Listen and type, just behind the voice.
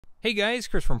Hey guys,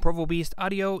 Chris from Provo Beast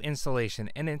Audio Installation,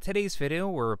 and in today's video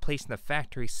we're replacing the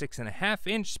factory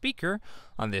 6.5-inch speaker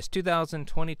on this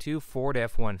 2022 Ford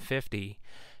F150.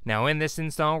 Now in this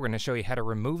install we're going to show you how to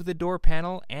remove the door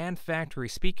panel and factory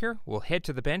speaker. We'll head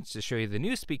to the bench to show you the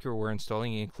new speaker we're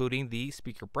installing, including the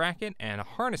speaker bracket and a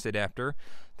harness adapter.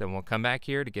 Then we'll come back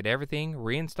here to get everything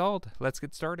reinstalled. Let's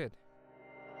get started.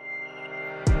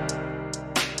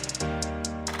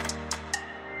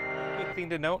 Thing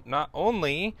to note, not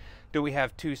only do we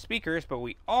have two speakers, but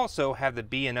we also have the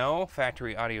B&O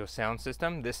factory audio sound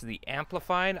system. This is the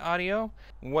amplified audio.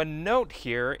 One note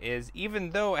here is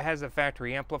even though it has a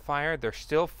factory amplifier, they're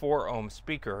still 4 ohm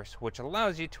speakers, which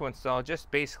allows you to install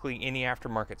just basically any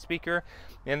aftermarket speaker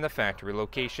in the factory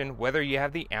location, whether you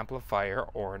have the amplifier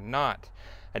or not.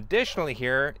 Additionally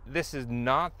here, this is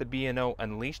not the B&O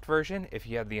Unleashed version. If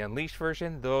you have the Unleashed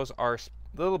version, those are a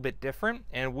little bit different,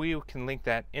 and we can link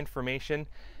that information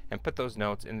and put those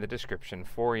notes in the description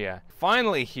for you.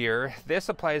 Finally here, this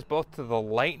applies both to the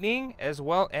Lightning as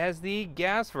well as the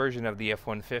gas version of the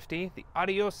F150. The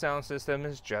audio sound system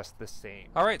is just the same.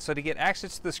 Alright, so to get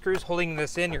access to the screws holding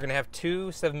this in, you're going to have two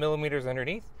 7mm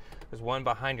underneath. There's one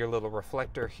behind your little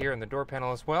reflector here in the door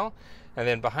panel as well. And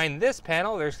then behind this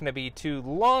panel, there's going to be two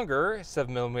longer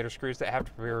 7mm screws that have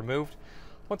to be removed.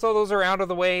 Once all those are out of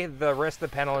the way, the rest of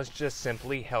the panel is just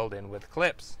simply held in with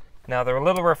clips. Now the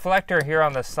little reflector here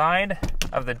on the side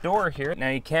of the door here, now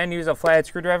you can use a flathead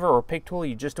screwdriver or pick tool,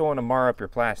 you just don't want to mar up your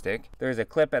plastic. There's a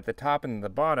clip at the top and the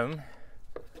bottom.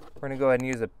 We're going to go ahead and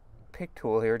use a pick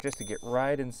tool here just to get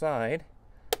right inside.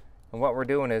 And what we're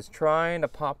doing is trying to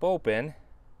pop open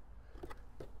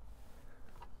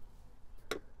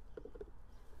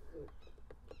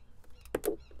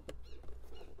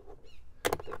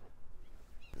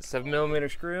the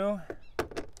 7mm screw.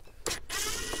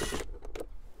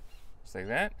 Just like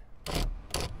that.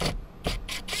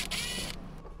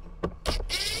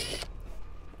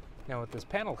 Now with this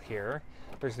panel here,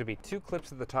 there's going to be two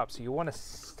clips at the top, so you want to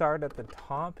start at the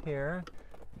top here,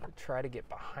 try to get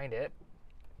behind it.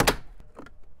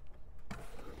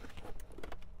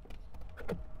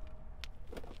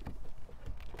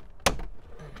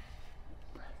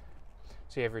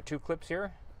 So you have your two clips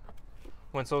here.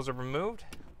 Once those are removed,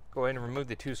 go ahead and remove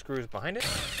the two screws behind it.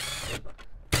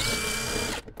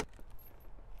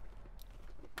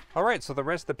 Alright, so the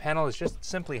rest of the panel is just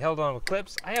simply held on with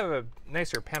clips. I have a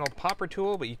nicer panel popper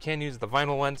tool, but you can use the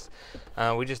vinyl ones.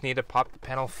 We just need to pop the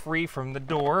panel free from the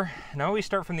door. Now we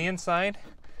start from the inside,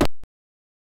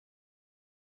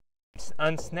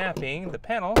 unsnapping the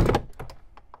panel.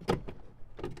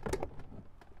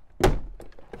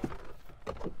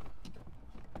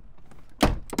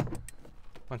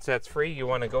 Once that's free, you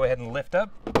want to go ahead and lift up.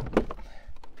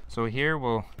 So here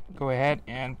we'll go ahead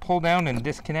and pull down and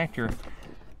disconnect your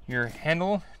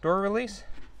handle door release.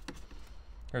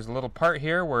 There's a little part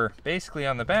here where basically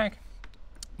on the back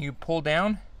you pull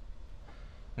down,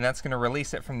 and that's going to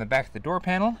release it from the back of the door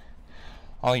panel.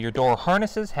 All your door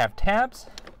harnesses have tabs.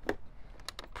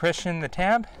 Push in the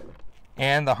tab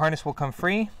and the harness will come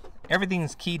free.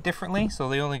 Everything's keyed differently, so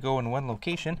they only go in one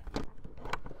location.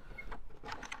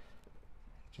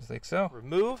 Just like so.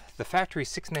 Remove the factory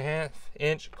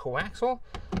 6.5-inch coaxial,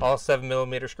 all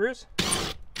 7mm screws.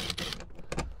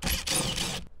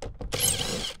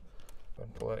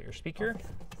 Pull out your speaker.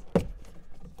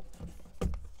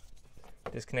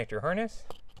 Disconnect your harness.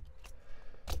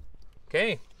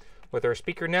 Okay, with our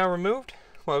speaker now removed,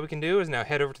 what we can do is now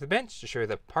head over to the bench to show you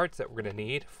the parts that we're going to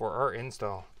need for our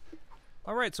install.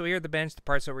 Alright, so here at the bench, the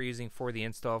parts that we're using for the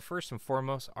install, first and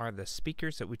foremost, are the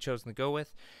speakers that we've chosen to go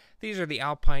with. These are the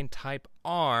Alpine Type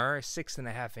R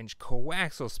 6.5-inch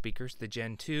coaxial speakers, the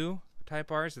Gen 2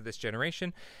 Type Rs of this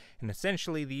generation. And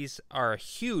essentially these are a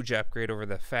huge upgrade over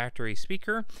the factory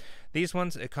speaker. These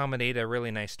ones accommodate a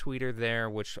really nice tweeter there,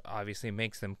 which obviously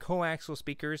makes them coaxial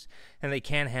speakers, and they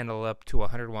can handle up to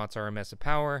 100 watts RMS of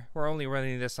power. We're only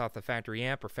running this off the factory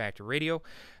amp or factory radio,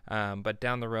 but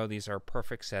down the road these are a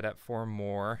perfect setup for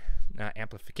more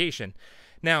amplification.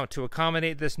 Now to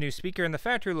accommodate this new speaker in the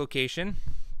factory location,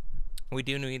 we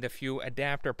do need a few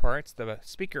adapter parts. The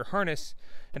speaker harness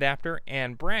adapter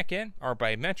and bracket are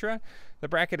by Metra. The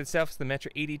bracket itself is the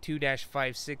Metra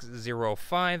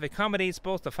 82-5605. Accommodates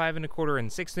both the 5 1/4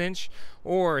 and 6 inch,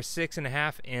 or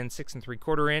 6.5 and 6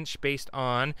 3/4 inch based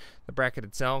on the bracket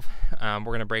itself. We're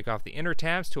going to break off the inner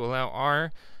tabs to allow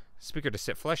our speaker to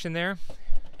sit flush in there.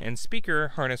 And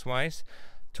speaker harness wise,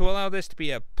 to allow this to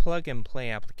be a plug and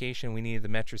play application, we need the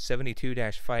Metra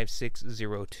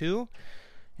 72-5602.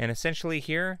 And essentially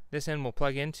here, this end will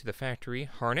plug into the factory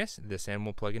harness, this end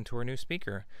will plug into our new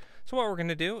speaker. So what we're going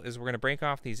to do is we're going to break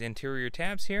off these interior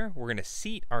tabs here. We're going to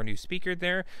seat our new speaker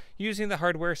there using the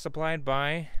hardware supplied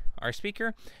by our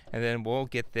speaker, and then we'll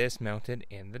get this mounted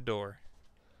in the door.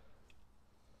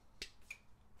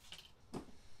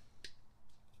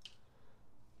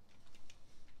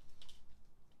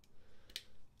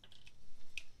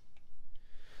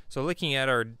 So looking at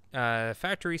our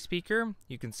factory speaker,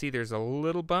 you can see there's a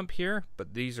little bump here,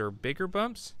 but these are bigger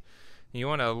bumps. You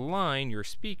want to align your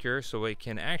speaker so it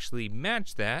can actually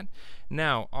match that.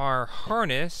 Now our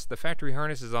harness, the factory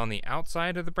harness, is on the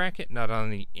outside of the bracket, not on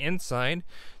the inside.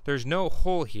 There's no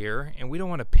hole here, and we don't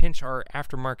want to pinch our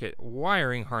aftermarket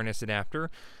wiring harness adapter.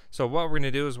 So what we're going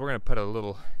to do is we're going to put a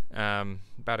little,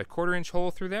 about a 1/4 inch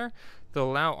hole through there to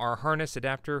allow our harness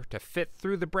adapter to fit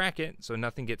through the bracket so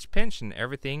nothing gets pinched and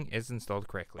everything is installed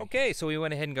correctly. Okay, so we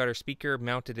went ahead and got our speaker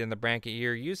mounted in the bracket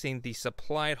here using the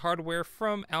supplied hardware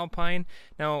from Alpine.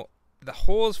 Now, the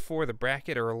holes for the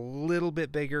bracket are a little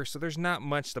bit bigger, so there's not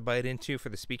much to bite into for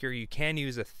the speaker. You can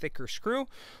use a thicker screw,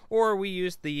 or we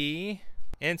used the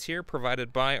ends here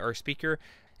provided by our speaker.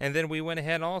 And then we went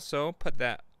ahead and also put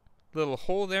that little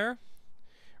hole there,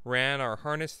 ran our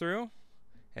harness through,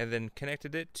 and then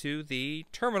connected it to the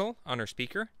terminal on our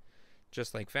speaker,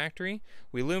 just like factory.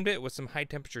 We loomed it with some high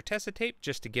temperature Tessa tape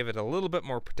just to give it a little bit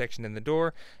more protection in the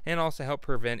door and also help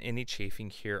prevent any chafing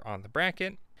here on the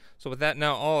bracket. So with that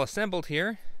now all assembled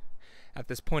here, at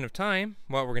this point of time,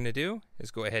 what we're going to do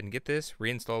is go ahead and get this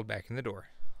reinstalled back in the door.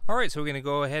 Alright, so we're going to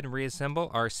go ahead and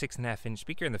reassemble our 6.5 inch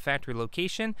speaker in the factory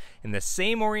location in the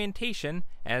same orientation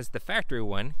as the factory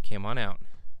one came on out.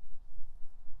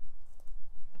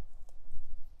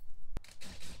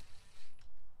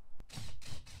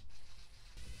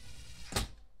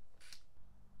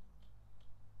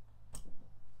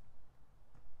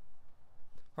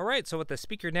 Alright, so with the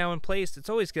speaker now in place, it's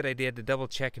always a good idea to double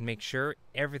check and make sure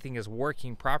everything is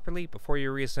working properly before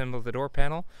you reassemble the door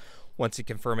panel. Once you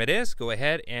confirm it is, go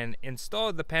ahead and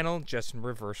install the panel just in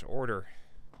reverse order.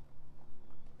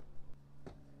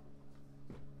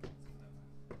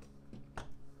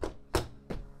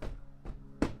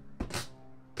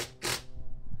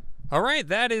 Alright,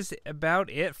 that is about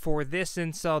it for this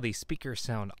install. These speakers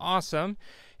sound awesome.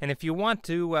 And if you want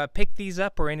to pick these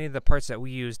up or any of the parts that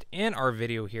we used in our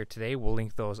video here today, we'll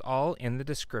link those all in the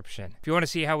description. If you want to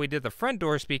see how we did the front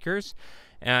door speakers,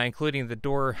 including the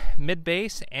door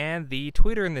mid-bass and the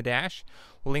tweeter in the dash,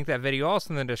 we'll link that video also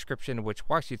in the description, which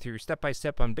walks you through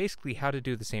step-by-step on basically how to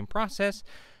do the same process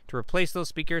to replace those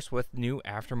speakers with new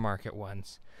aftermarket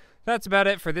ones. That's about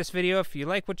it for this video. If you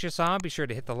like what you saw, be sure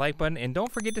to hit the like button and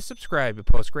don't forget to subscribe. We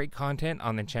post great content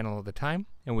on the channel all the time,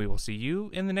 and we will see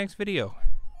you in the next video.